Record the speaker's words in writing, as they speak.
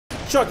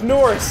Chuck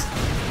Norris.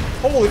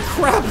 Holy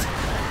crap.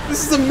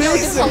 This is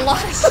amazing. There's a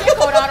lot of shit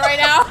going on right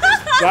now.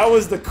 That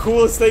was the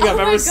coolest thing I've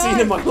ever seen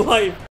in my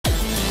life.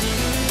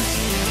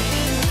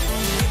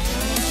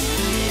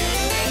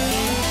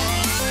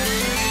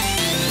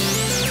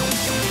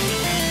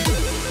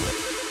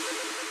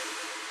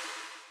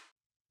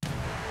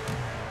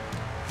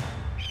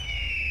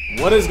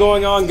 What is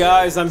going on,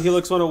 guys? I'm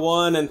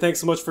Helix101 and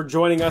thanks so much for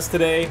joining us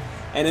today.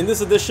 And in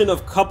this edition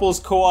of Couples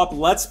Co-op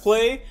Let's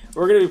Play,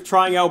 we're going to be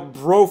trying out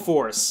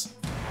Broforce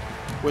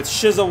with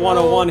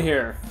Shizza101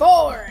 here.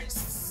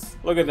 Force!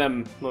 Look at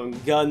them little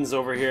guns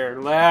over here.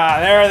 Ah,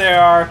 there they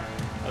are.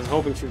 I was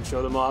hoping she would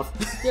show them off.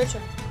 Your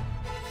turn.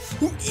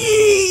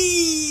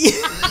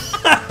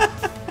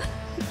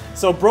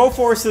 So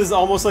Broforce is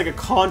almost like a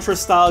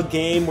Contra-style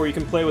game where you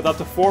can play with up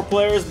to 4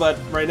 players, but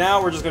right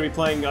now we're just going to be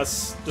playing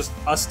just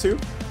us two.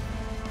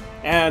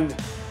 And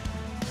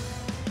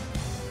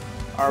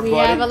our buddy,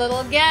 have a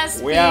little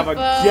guest. We have a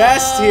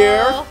guest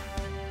here.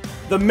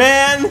 The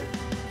man.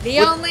 The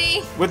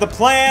only. With a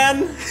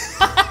plan.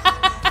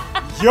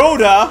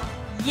 Yoda.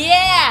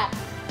 Yeah.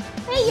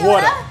 Hey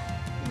Yoda. What?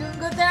 Doing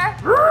good there?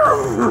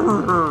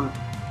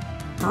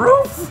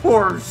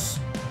 Broforce.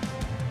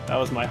 That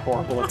was my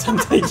horrible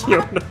attempt at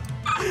Yoda.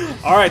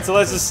 All right, so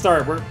let's just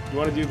start. You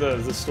want to do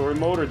the story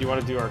mode, or do you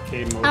want to do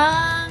arcade mode?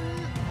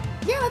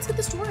 Yeah, let's get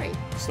the story.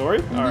 Story?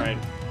 Mm-hmm. All right.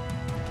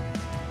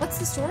 What's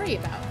the story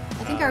about?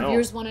 I think our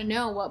viewers want to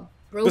know what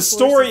Broforce The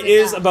story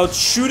is about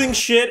shooting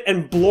shit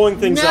and blowing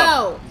things up.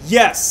 No.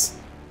 Yes.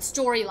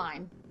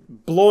 Storyline.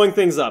 Blowing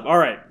things up. All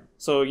right.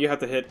 So you have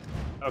to hit.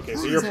 Okay,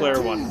 so you're player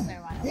 1.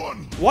 Player 1.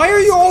 Why are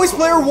you always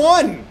player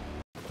 1?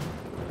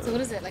 So what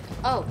is it like?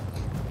 Oh,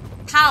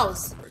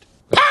 POWs.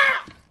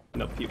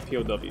 No,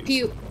 POWs.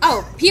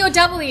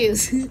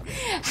 POWs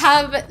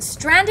have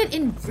stranded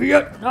in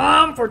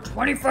Vietnam for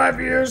 25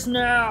 years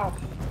now.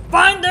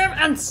 Find them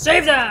and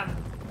save them,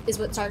 is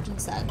what Sergeant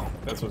said.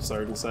 That's what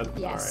Sergeant said?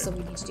 Yes, right. so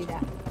we need to do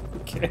that.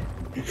 Okay.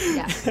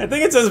 Yeah. I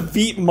think it says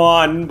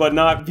Vietnam, but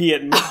not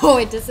Vietnam. Oh,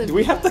 it doesn't. Do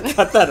we have to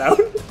cut that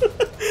out?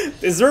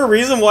 Is there a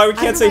reason why we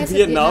can't say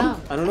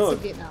Vietnam? I don't know.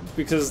 Vietnam.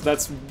 Because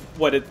that's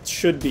what it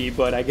should be,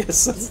 but I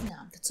guess that's...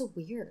 Vietnam. That's so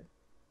weird.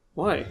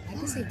 Why? I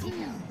can say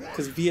Vietnam.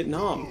 Because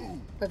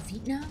Vietnam. But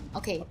Vietnam?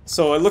 Okay.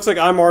 So it looks like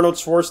I'm Arnold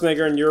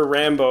Schwarzenegger and you're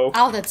Rambo.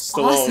 Oh, that's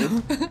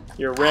Stallone. awesome.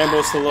 You're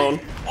Rambo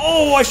Stallone.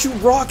 Oh, I shoot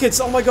rockets!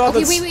 Oh my god, okay,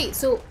 that's... wait.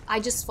 So I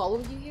just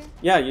followed you here?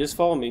 Yeah, you just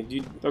follow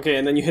me. Okay,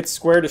 and then you hit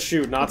square to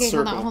shoot, not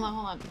circle. Hold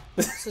on.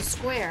 So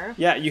square.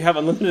 Yeah, you have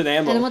unlimited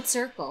ammo. And then what's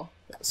circle?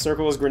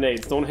 Circle is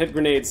grenades. Don't hit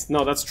grenades.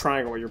 No, that's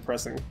triangle you're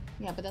pressing.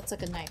 Yeah, but that's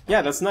like a knife.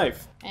 Yeah, that's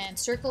knife. And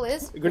circle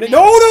is? Grenade.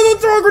 No,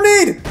 don't throw a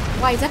grenade!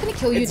 Why, is that gonna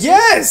kill you too?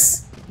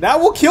 Yes! That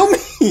will kill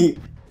me!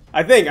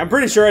 I think. I'm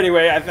pretty sure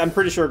anyway. I'm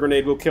pretty sure a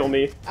grenade will kill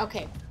me.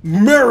 Okay.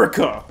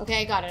 America!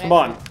 Okay, I got it. Come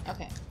on.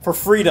 Okay. For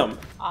freedom.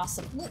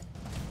 Awesome.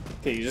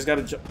 Okay, you just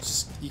gotta jump.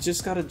 You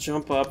just gotta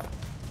jump up.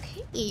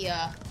 Okay.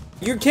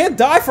 You can't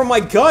die from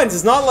my guns.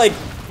 It's not like,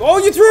 oh,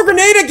 you threw a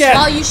grenade again.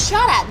 Well, you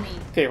shot at me.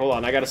 Okay, hold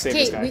on. I gotta save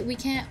this guy. Okay, we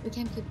can't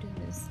keep doing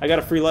this. I got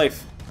a free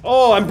life.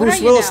 Oh, I'm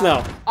Bruce Willis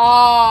now.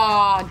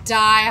 Oh,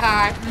 Die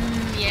Hard.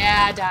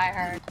 Yeah, Die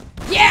Hard.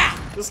 Yeah.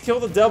 Just kill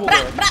the devil.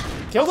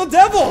 Kill the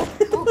devil.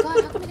 Oh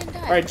God, how come I didn't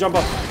die? All right, jump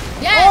up.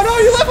 Yes. Oh no,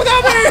 you left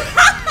without me.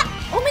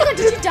 Oh my God,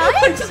 did you die?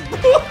 I just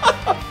blew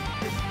up.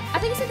 I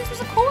think you said this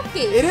was a co-op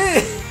game. It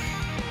is.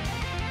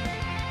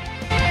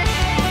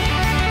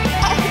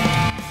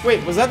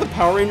 Wait, was that the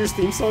Power Rangers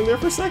theme song there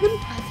for a second?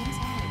 I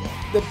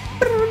think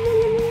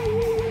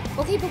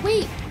so. Okay, but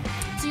wait.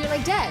 So you're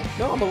like dead?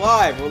 No, I'm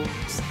alive. We'll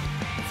just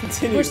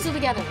continue. We're still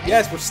together, right?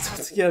 Yes, we're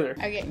still together.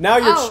 Okay.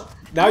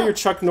 Now you're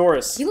Chuck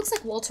Norris. He looks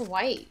like Walter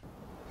White.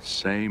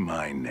 Say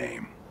my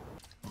name.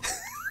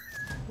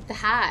 With the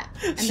hat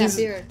and that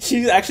beard.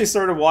 She actually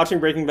started watching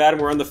Breaking Bad,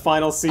 and we're on the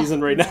final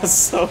season right now.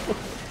 So,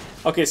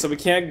 okay, so we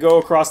can't go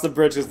across the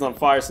bridge because it's on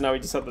fire. So now we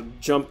just have to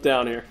jump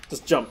down here.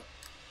 Just jump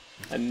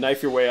and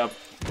knife your way up.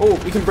 Oh,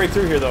 we can break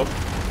through here though.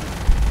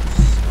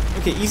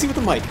 Okay, easy with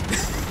the mic.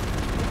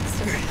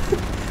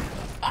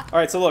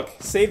 Alright, so look,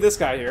 save this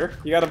guy here.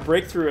 You gotta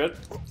break through it.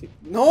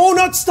 No,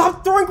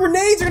 stop throwing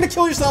grenades! You're gonna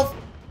kill yourself!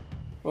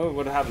 Whoa,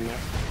 what happened there?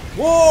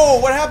 Whoa,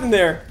 what happened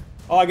there?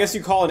 Oh, I guess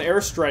you call an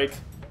airstrike.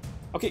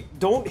 Okay,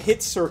 don't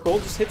hit circle,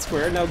 just hit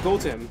square. Now go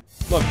to him.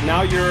 Look,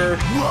 now you're...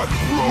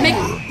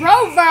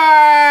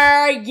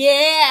 McBrover!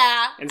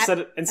 Yeah! Instead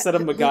of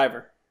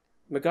MacGyver.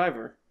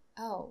 MacGyver.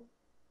 Oh.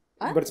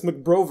 What? But it's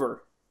McBrover.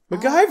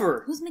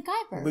 MacGyver! Who's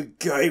MacGyver?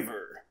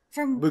 MacGyver.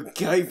 From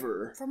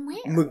MacGyver. From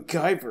where?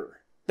 MacGyver.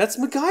 That's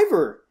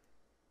MacGyver.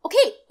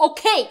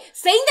 Okay.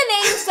 Saying the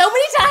name so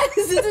many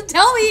times doesn't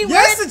tell me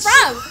where it's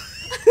from.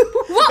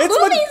 What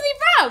movie is he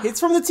from? It's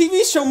from the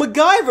TV show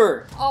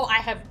MacGyver. Oh,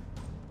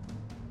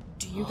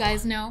 do you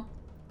guys know?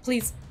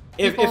 Please.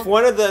 If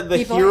one of the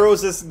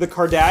heroes is the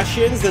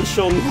Kardashians, then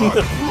she'll know.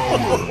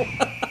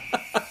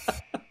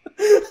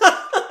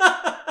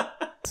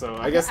 So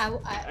I guess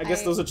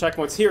those are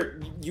checkpoints. Here,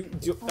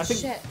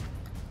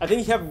 I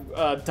think you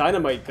have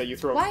dynamite that you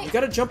throw. Why? You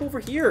gotta jump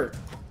over here.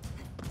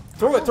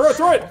 Throw it, throw it,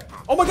 throw it!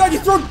 Oh my god, you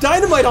throw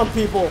dynamite on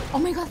people! Oh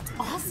my god, that's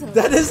awesome.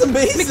 That is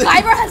amazing!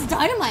 MacGyver has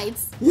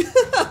dynamites! Yeah!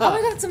 Oh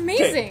my god, it's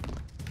amazing! Okay.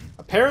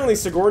 Apparently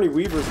Sigourney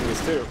Weaver's in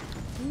this too.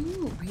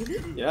 Ooh,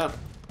 really? Yeah.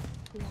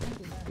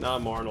 Nah,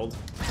 I'm Arnold.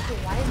 Okay,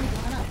 why isn't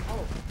it going up?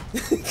 Oh.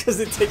 Because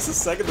it takes a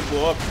second to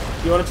blow up.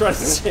 You want to try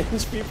to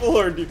change people,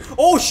 or do you...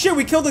 Oh shit,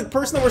 we killed the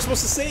person that we're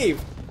supposed to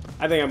save!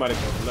 I think I might have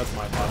killed him, that's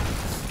my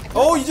thought.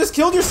 Oh, you just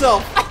killed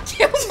yourself! I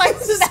killed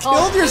myself! You just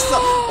killed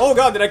yourself! Oh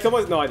god, did I kill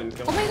myself? No, I didn't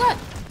kill Oh myself. my god!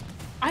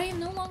 I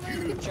am no longer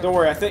in the picture. Don't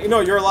worry, I think... No,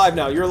 you're alive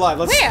now, you're alive.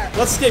 Let's, Where?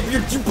 Let's escape.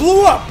 You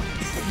blew up!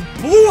 You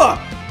blew up!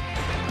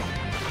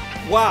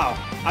 Wow.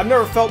 I've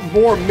never felt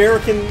more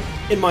American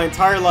in my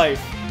entire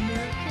life.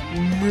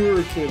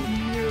 American.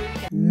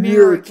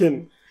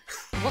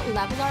 What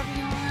level are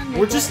we on?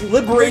 We're just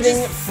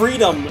liberating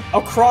freedom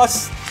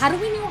across... How do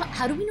we know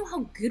how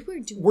good we're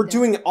doing? We're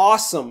doing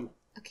awesome.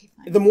 Okay,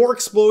 fine. The more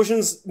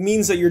explosions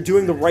means that you're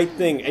doing the right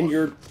thing, and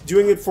you're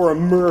doing it for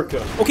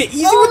America. Okay,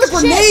 easy with the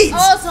grenades!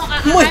 Oh, so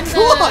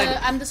God!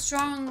 I'm the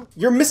strong...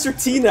 You're Mr.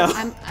 T now.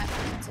 I'm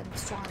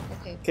strong,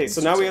 okay. Okay,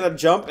 so now we gotta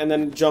jump, and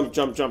then jump.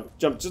 No,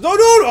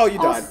 no, you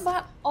died. Oh,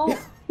 fuck. Oh.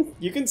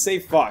 You can say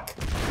fuck.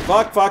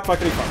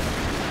 Fuckity fuck.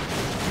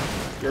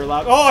 You're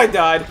allowed. Oh, I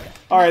died.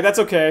 Alright, that's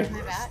okay. Am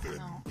I back?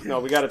 No,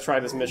 we gotta try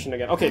this mission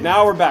again. Okay,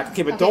 now we're back.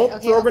 Okay, but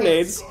don't throw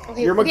grenades.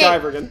 Okay, You're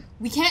MacGyver again.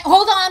 We can't.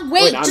 Hold on.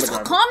 Wait. I'm Just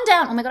MacGyver. calm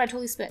down. Oh my god, I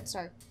totally spit.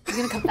 Sorry.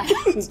 You're gonna come back.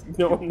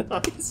 No, I'm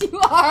not. You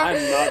are.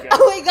 I'm not gonna.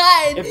 Oh my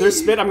god. If there's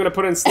spit, I'm gonna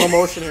put it in slow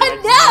motion here.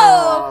 Like,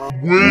 No.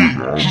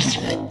 Wait, just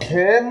calm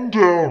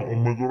down. Oh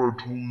my god,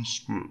 I totally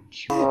spit.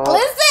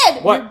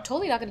 Listen. What? You're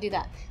totally not gonna do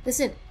that.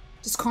 Listen.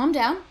 Just calm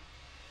down.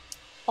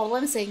 All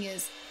I'm saying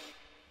is,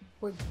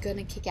 we're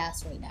gonna kick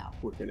ass right now.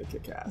 We're gonna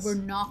kick ass. We're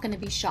not gonna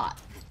be shot.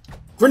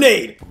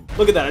 Grenade!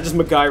 Look at that, I just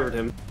MacGyvered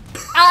him.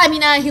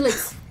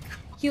 Helix.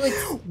 Helix.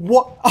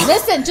 What?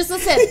 Listen, just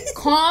listen.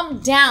 Calm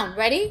down.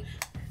 Ready?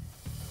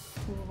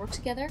 We'll work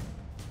together.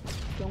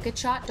 Don't get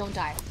shot. Don't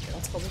die. Okay,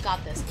 let's go. We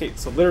got this. Okay,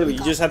 so literally,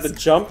 you just have to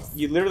jump.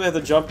 You literally have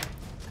to jump.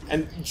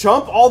 And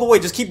jump all the way.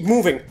 Just keep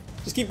moving.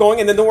 Just keep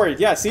going, and then don't worry.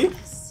 Yeah, see?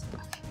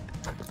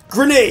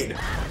 Grenade!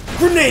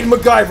 Grenade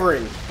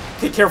MacGyvering!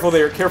 Okay, careful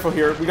there. Careful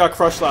here. We got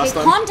crushed last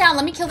time. Calm down.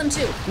 Let me kill them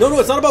too. No,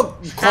 it's not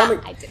about calming.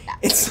 I did that.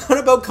 It's not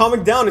about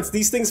calming down. It's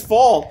these things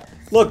fall.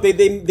 Look,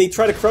 they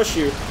try to crush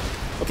you.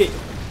 Okay.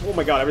 Oh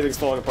my god, everything's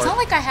falling apart. It's not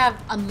like I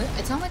have.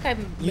 It's not like I'm.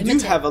 You limited.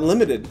 do have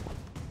unlimited.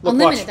 Look,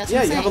 Unlimited. watch. That's Yeah,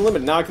 what I'm you have saying.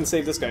 unlimited. Now I can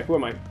save this guy. Who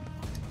am I?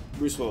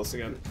 Bruce Willis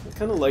again. I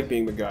kind of like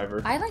being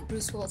MacGyver. I like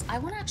Bruce Willis. I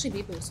want to actually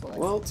be Bruce Willis.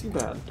 Well, too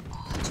bad.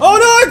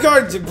 Oh no,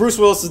 God! Bruce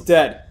Willis is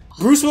dead.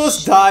 Bruce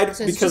Willis died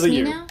So it's because just of me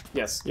you. now?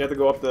 Yes, you have to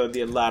go up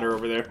the ladder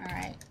over there. All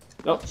right.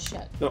 No, Oh,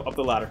 shit. no, up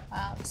the ladder.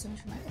 Wow. So much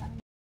for my plan.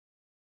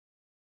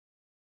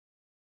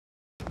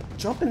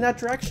 Jump in that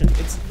direction.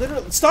 It's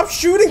literally. Stop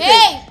shooting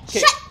Hey! things.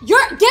 Shut!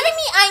 You're giving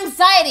me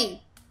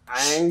anxiety.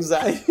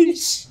 Anxiety.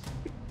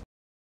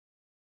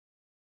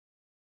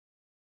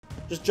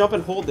 Just jump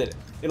and hold it.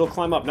 It'll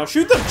climb up. Now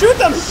shoot them! Shoot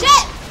them! Shit!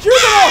 Shoot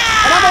them all!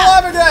 And I'm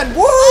alive again!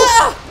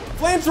 Woo!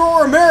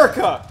 Flamethrower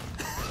America!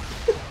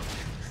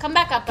 Come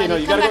back up, buddy. Okay, no,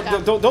 you Come gotta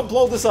back go. up. Don't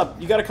blow this up.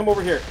 You gotta come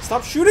over here.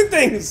 Stop shooting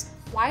things!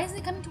 Why is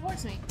it coming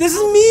towards me? This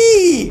is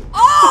me!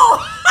 Oh!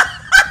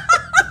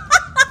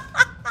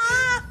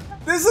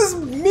 This is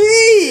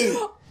me!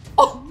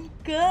 Oh,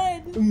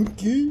 good.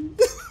 Okay.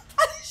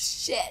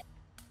 Shit.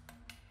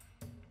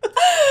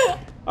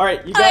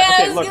 Alright, you I got.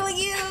 Okay, was look. killing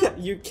you.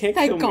 You can't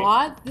Thank kill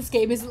God, this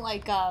game isn't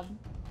like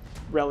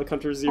Relic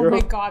Hunter Zero. Oh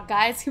my God,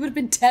 guys, he would have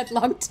been dead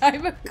long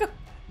time ago.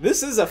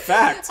 This is a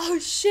fact. Oh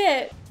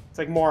shit. It's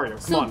like Mario. Come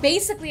So on.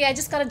 basically, I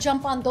just gotta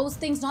jump on those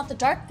things, not the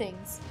dark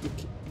things.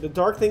 The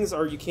dark things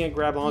are you can't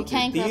grab onto. You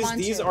can't grab onto.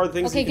 These are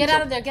things. Okay, you can get out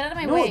jump. of there. Get out of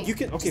my No, way. you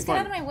can. Okay, just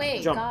fine. get out of my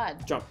way. Jump.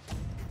 God. Jump.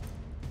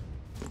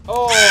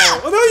 Oh!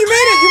 Oh no! You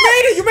made it! You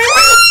made it! You made it!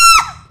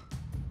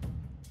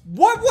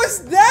 What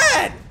was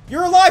that?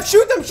 You're alive!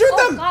 Shoot them! Shoot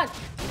Oh them! God.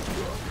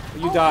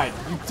 You died.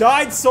 You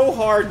died so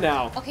hard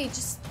now. Okay,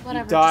 just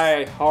whatever. You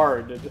die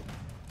hard.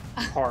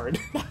 Hard.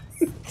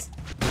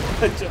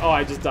 Oh,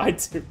 I just died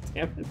too.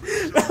 Damn it.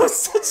 That was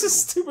such a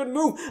stupid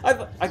move. I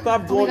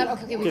thought blowing. Oh my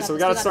God. Okay, so we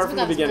gotta start from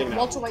the beginning now.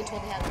 Walter White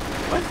totally had it.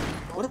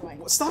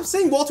 What? Stop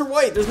saying Walter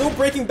White. There's no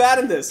Breaking Bad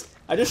in this.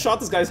 I just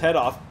shot this guy's head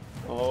off.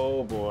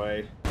 Oh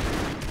boy.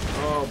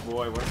 Oh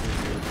boy. What is he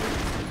doing?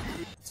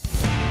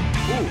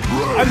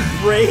 Ooh, I'm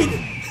Braid.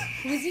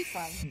 Who is he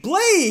from?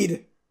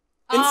 Blade.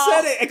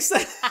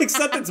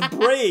 Except it's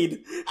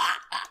Braid.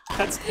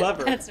 That's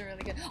clever. That's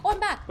really good. Oh, I'm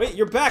back. Wait,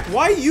 you're back.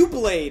 Why are you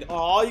Blade?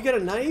 Oh, you got a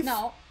knife?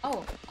 No.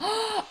 Oh.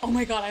 Oh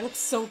my God, I look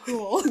so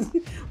cool.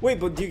 Wait,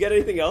 but do you get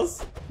anything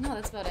else? No,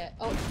 that's about it.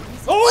 Oh.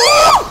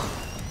 Oh!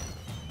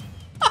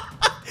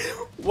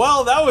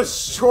 Well, that was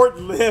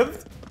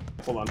short-lived.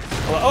 Hold on.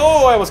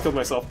 Oh, I almost killed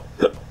myself.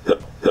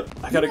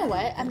 I gotta. You know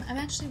what? I'm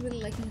actually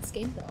really liking this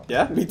game though.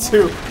 Yeah, me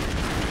too.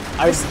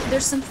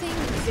 There's something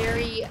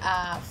very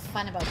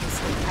fun about this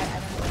game. I don't know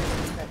what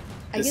it is, but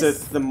I Is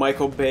guess it the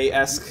Michael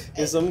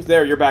Bay-esque-ism?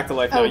 There, you're back to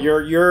life now. Oh.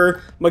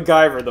 You're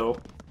MacGyver though.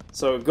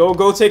 So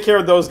go take care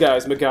of those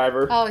guys,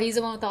 MacGyver. Oh, he's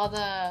the one with all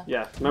the.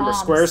 Yeah, remember, bombs.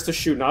 squares to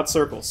shoot, not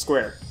circles.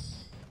 Square.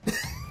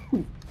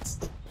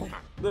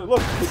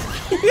 Look.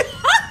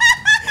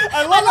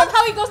 I love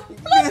how he goes.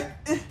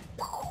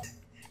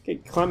 Okay,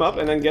 climb up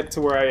and then get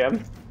to where I am.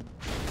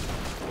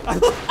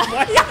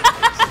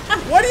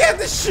 Why do you have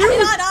to shoot?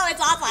 No,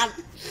 it's awesome.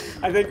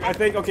 I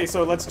think. Okay,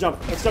 so let's jump.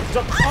 Let's jump.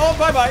 Oh,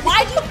 bye.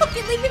 Why'd you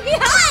fucking leave me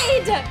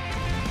behind?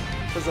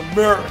 Because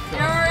America.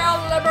 You're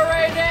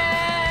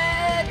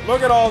liberated.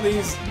 Look at all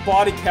these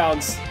body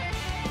counts.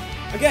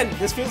 Again,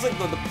 this feels like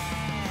the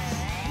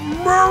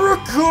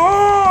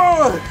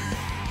America.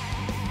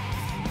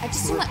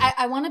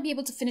 I want to be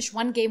able to finish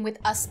one game with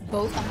us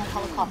both on the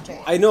helicopter.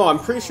 I know. I'm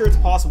pretty sure it's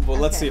possible.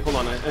 But let's see. Hold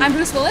on. I'm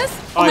Bruce Willis.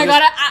 Oh my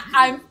god.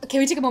 I'm. Can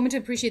we take a moment to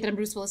appreciate that I'm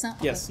Bruce Willis now?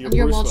 Yes, you're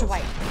Bruce Walter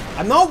Willis. White.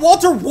 I'm not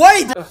Walter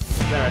White. There,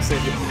 I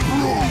saved you.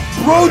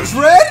 Bro,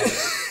 Dredd.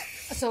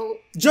 So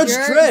Judge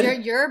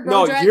Dredd. You're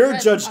no, Dredd, you're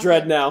Dredd. Judge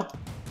Dredd now.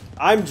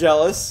 I'm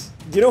jealous.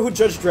 Do you know who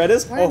Judge Dredd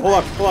is? Where am hold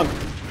I? on.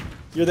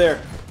 You're there.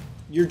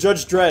 You're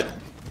Judge Dredd.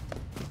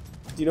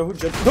 Do you know who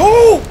Judge?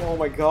 No! Oh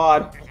my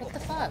god. What the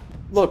fuck?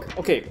 Look.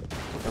 Okay.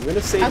 I'm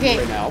gonna save you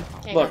right now.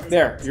 Okay, Look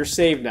there. You're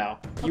saved now.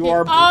 You Okay.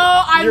 are.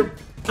 Oh, you're,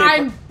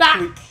 I'm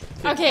back.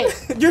 Okay.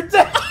 You're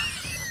dead.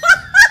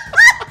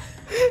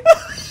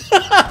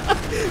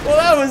 Well,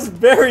 that was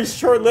very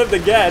short-lived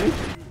again.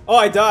 Oh,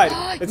 I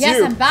died. It's yes,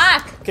 you. I'm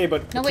back. Okay,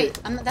 but No, okay. wait.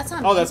 That's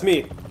not me. Oh, that's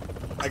me.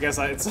 I guess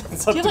it's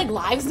up Do you to. have like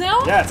lives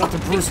now? Yeah, it's up to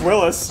Bruce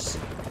Willis.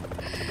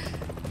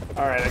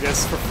 All right, I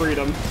guess for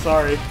freedom.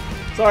 Sorry,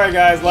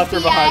 guys, left her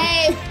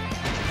behind.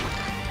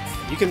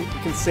 You can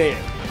say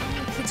it.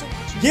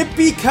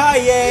 Yippee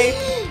ki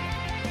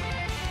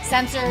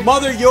Censored.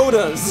 Mother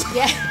Yodas.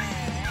 Yeah.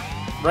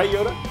 Right,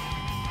 Yoda?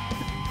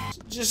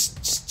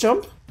 Just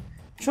jump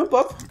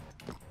up,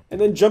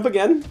 and then jump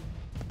again,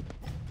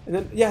 and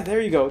then yeah,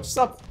 there you go. Just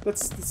up.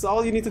 That's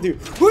all you need to do.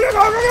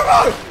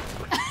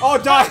 Oh, I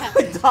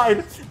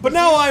died. But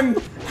now I'm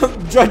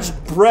Judge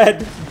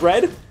Dredd.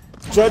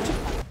 Judge.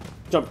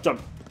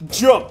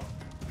 Jump.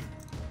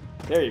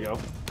 There you go.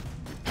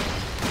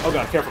 Oh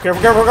god, careful.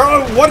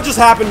 Oh, what just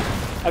happened?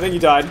 I think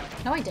you died.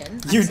 No, I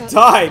didn't. You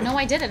died. No,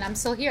 I didn't. I'm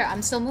still here.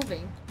 I'm still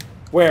moving.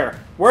 Where?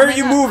 Where are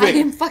you moving? I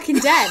am fucking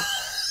dead.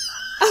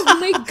 Oh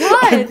my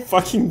god. I'm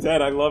fucking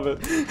dead. I love it.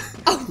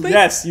 Oh my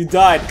yes, you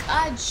died.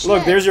 god, shit.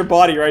 Look, there's your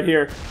body right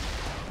here.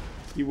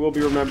 You will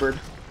be remembered.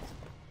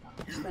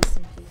 Rest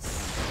in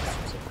peace.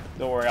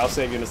 Don't worry, I'll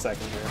save you in a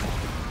second here.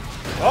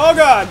 Oh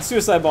god,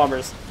 suicide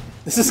bombers.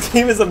 This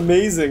game is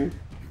amazing.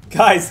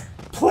 Guys,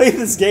 play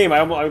this game.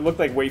 I looked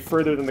like way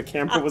further than the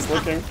camera was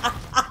looking.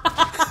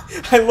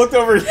 I looked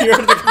over here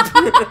at the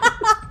computer.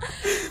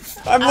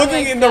 I'm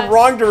looking in the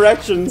wrong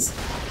directions.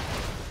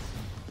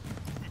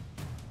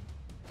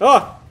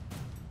 Oh!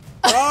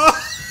 Oh!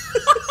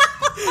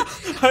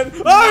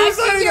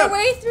 Maxing your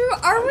way through,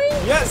 are we?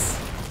 Yes!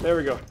 There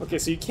we go. Okay,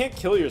 so you can't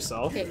kill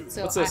yourself. Okay,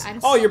 so what's this? I'm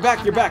Oh, you're back,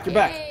 I'm you're back.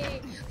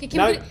 Yay. Okay,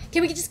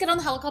 can we just get on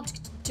the helicopter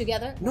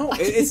together? No,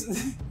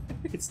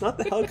 it's not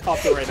the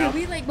helicopter right now. Can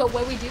we, like, but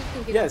what we do? Can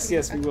we get Yes,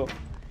 yes, we will.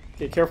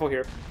 Okay, careful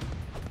here.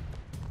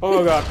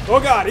 Oh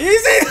god,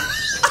 easy!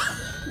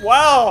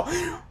 Wow!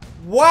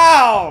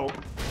 Wow!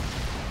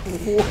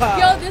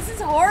 Yo, this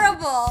is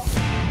horrible!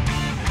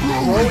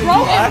 Holy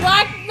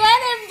Black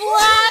Men in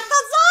Black!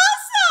 That's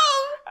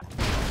awesome!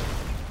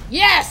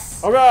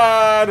 Yes! Oh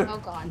god! Oh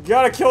god. You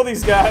gotta kill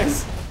these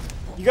guys.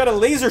 You got a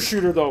laser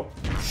shooter though.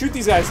 Shoot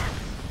these guys.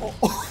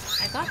 Oh.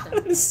 I got them.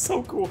 That is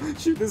so cool.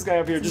 Shoot this guy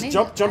up here. Just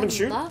Amazing. jump and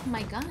shoot. I love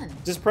my gun.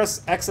 Just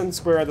press X and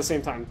square at the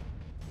same time.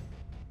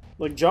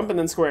 Like jump and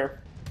then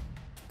square.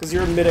 Because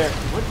you're in midair.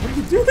 What are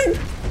you doing?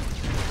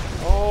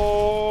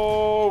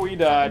 Oh, we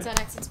died. Is that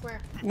X and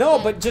square? No,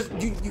 but just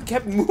you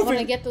kept moving. When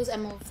I get those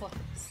MO fuckers.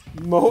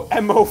 Mo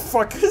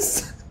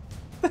fuckers?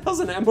 What the hell's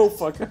an MO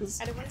fuckers?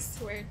 I don't want to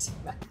swear too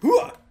much.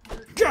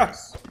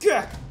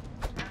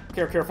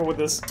 Careful with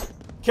this.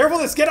 Careful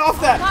with this, get off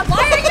that! God,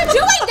 why are you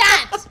doing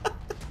that?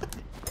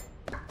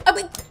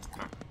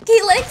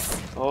 Helix?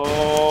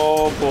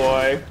 Oh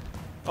boy.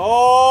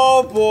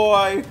 Oh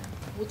boy.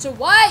 Mr.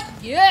 White?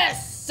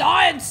 Yes,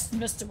 science,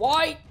 Mr.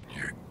 White.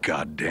 You're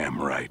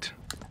goddamn right.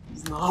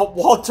 It's not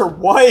Walter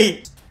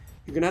White.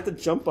 You're gonna have to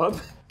jump up.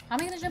 How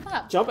am I gonna jump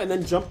up? Jump and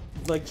then jump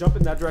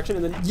in that direction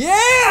and then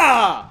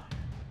yeah!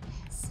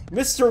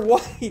 Mr.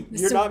 White. Mr.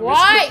 You're not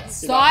White,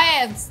 Mr.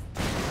 science.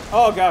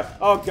 Oh god.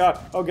 Oh god.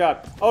 Oh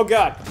god. Oh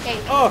god. Okay.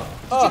 Oh.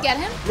 Did you get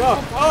him? No.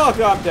 Oh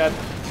god, I'm dead.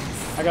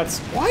 I got.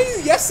 Why are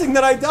you guessing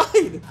that I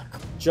died?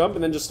 Jump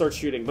and then just start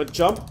shooting. But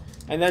jump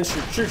and then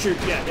shoot.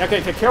 Yeah.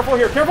 Okay. Careful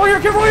here.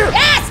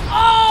 Yes!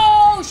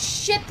 Oh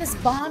shit! This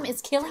bomb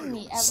is killing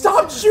me.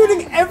 Stop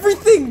shooting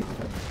everything.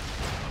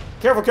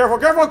 Careful.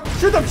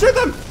 Shoot them.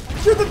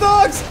 Shoot the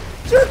dogs.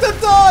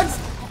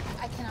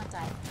 I cannot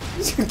die.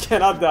 You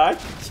cannot die.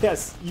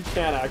 Yes, you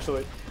can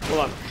actually.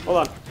 Hold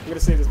on. I'm gonna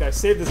save this guy.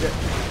 Save this guy.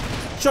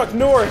 Chuck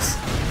Norris.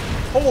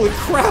 Holy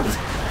crap.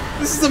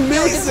 This is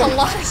amazing. There's a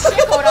lot of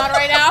shit going on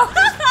right now.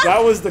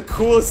 That was the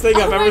coolest thing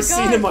I've Oh my ever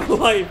seen in God. my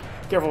life.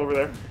 Careful over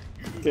there.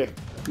 Okay,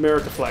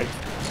 America flag.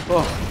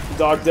 Oh,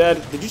 dog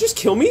dead. Did you just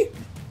kill me?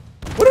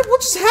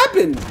 What just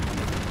happened?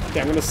 Okay,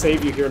 I'm gonna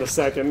save you here in a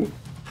second.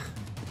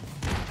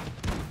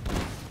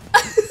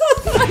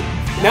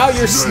 Now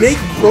you're Snake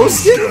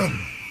Broskin?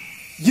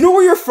 You know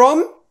where you're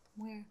from?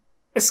 Where?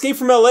 Escape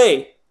from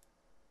LA.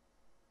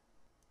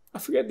 I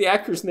forget the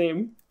actor's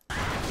name.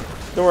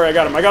 Don't worry, I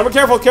got him.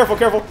 Careful, careful,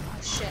 careful.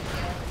 Shit,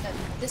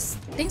 yeah.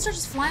 Things are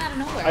just flying out of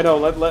nowhere. I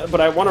know,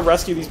 but I want to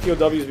rescue these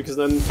POWs because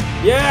then...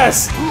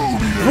 Yes!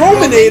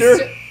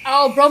 Brominator!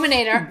 Oh,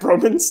 Brominator.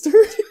 Brominster?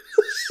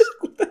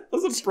 That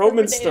was a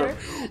Brominster.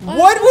 Oh,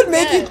 What would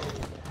make it...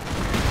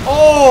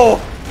 Oh!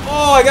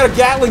 Oh, I got a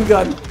Gatling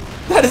gun.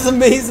 That is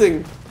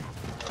amazing.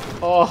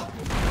 Oh.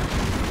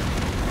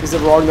 Is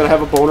it wrong that I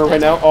have a boner right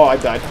now? Oh, I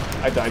died.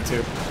 I died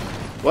too.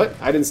 What?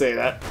 I didn't say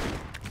that.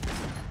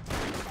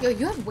 Yo,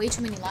 you have way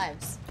too many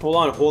lives. Hold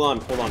on, hold on,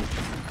 hold on.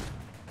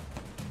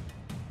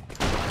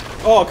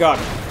 Oh god.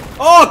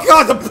 Oh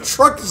god, the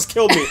truck just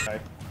killed me. Okay,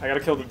 I gotta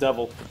kill the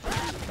devil.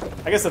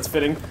 I guess that's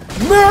fitting.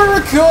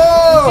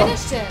 America!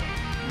 Finished it.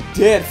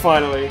 Did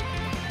finally.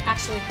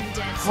 Actually, he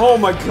did. Oh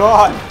my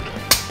god.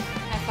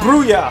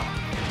 Booyah!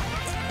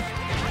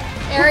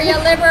 Area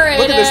liberated.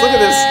 Look at this, look at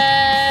this.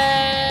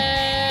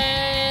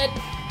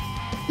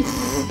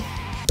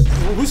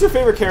 Who's your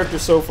favorite character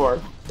so far?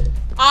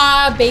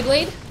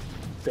 Beyblade.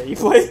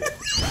 Beyblade?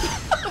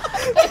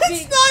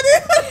 That's not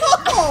it at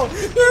all!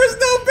 There's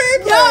no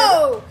Beyblade!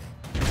 No!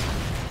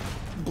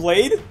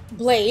 Blade?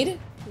 Blade.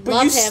 But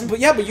Love you, him. But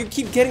yeah, but you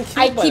keep getting killed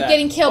I by keep that.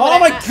 getting killed. Oh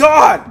my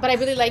god! But I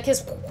really like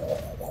his...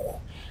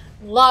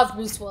 Love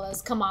Bruce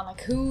Willis. Come on,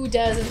 like, who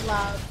doesn't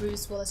love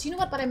Bruce Willis? You know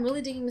what? But I'm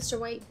really digging Mr.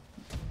 White.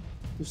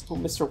 There's no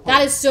Mr. White.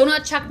 That is so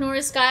not Chuck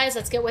Norris, guys.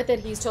 Let's get with it.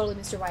 He's totally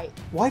Mr. White.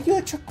 Why do you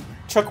like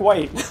Chuck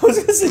White? I was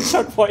gonna say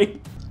Chuck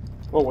White.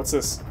 Oh, what's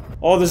this?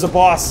 Oh, there's a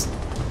boss.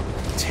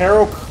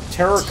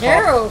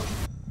 Terrorcopter.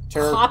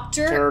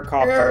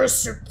 Air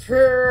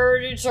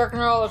superior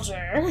technology.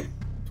 What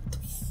the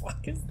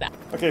fuck is that?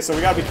 Okay, so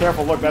we gotta be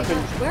careful. Look, that thing.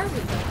 Where are we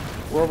going?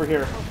 We're over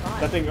here. Oh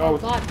god. That thing. Oh Oh.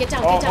 god. Get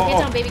down, Oh, get down, oh, get oh,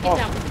 down, baby, get oh.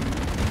 down.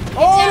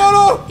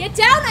 Oh no! Get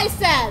down, I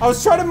said! I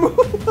was trying to move.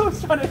 I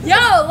was trying to.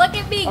 Yo, look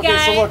at me, Okay,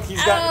 guys! so look,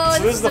 he's got. Oh,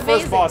 so this is the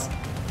first amazing. boss.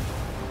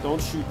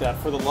 Don't shoot that.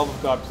 For the love of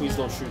God, please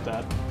don't shoot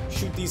that.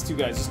 Shoot these two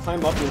guys. Just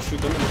climb up and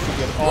shoot them and shoot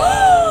the other.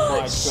 Oh my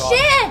god.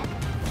 Shit!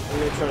 I'm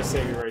gonna try to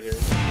save you right here.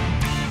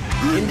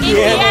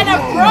 Indiana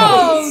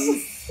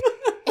Bros!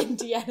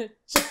 Indiana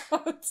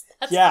Jones.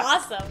 That's Yeah.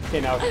 awesome. Okay,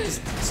 now, just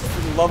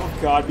for the love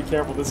of God, be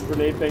careful. This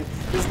grenade thing.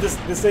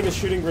 This thing is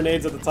shooting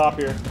grenades at the top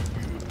here.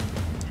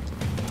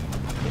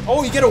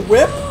 Oh, you get a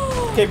whip?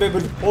 Okay, baby,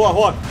 hold on,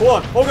 hold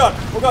on, hold on.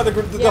 Oh god,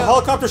 the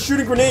helicopter's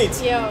shooting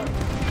grenades. Yo.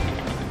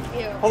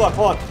 Hold on,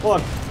 hold on, hold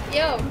on.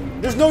 Yo.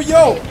 There's no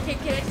yo. Can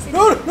I just say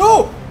No,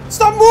 no!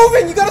 Stop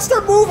moving! You gotta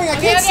start moving! I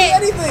can't see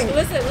anything!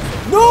 Listen.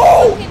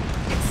 No! You can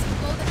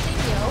explode the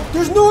thing, yo.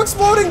 There's no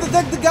exploding!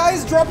 The guy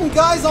is dropping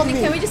guys on me!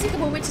 Can we just take a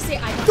moment to say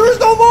I know? There's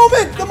no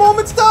moment! The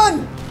moment's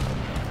done!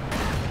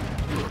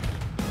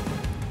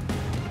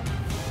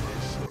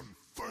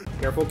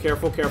 Careful,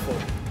 careful, careful.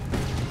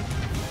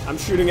 I'm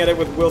shooting at it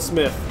with Will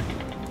Smith.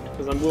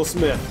 Because I'm Will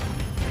Smith.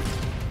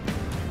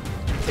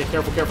 Okay,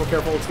 careful, careful,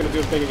 careful. It's gonna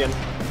do the thing again.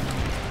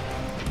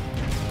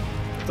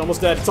 It's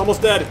almost dead. It's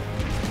almost dead.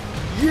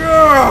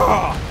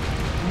 Yeah!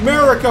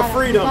 America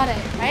freedom! We got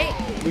it,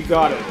 right? We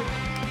got it.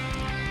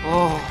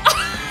 Oh.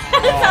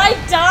 I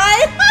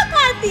died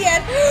at the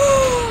end.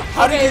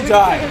 How did you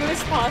die? Let me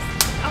just pause.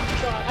 Oh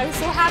god, I was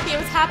so happy. I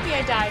was happy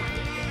I died.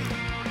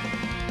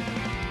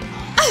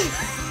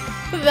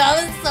 That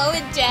was so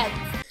intense.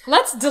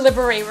 Let's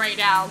deliberate right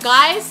now,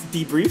 guys.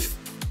 Debrief?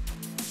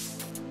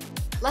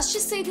 Let's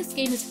just say this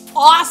game is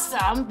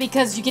awesome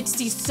because you get to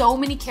see so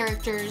many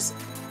characters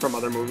From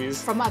other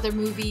movies.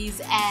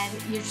 and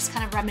you're just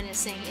kind of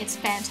reminiscing. It's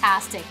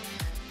fantastic.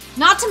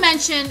 Not to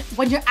mention,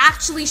 when you're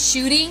actually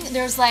shooting,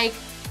 there's like...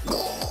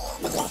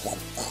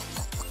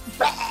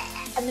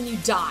 and then you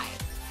die.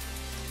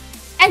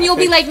 And you'll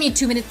be like me,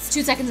 2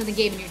 seconds in the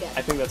game and you're dead.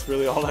 I think that's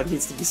really all that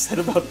needs to be said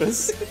about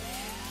this.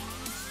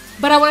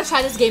 But I want to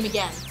try this game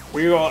again.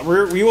 We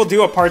will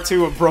do a part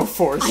 2 of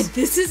Broforce.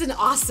 This is an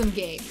awesome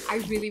game. I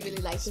really, really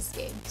like this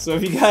game. So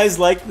if you guys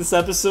liked this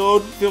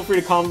episode, feel free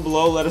to comment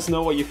below, let us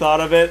know what you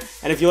thought of it.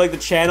 And if you like the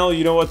channel,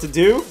 you know what to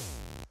do.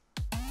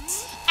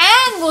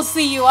 And we'll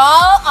see you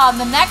all on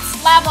the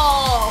next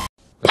level.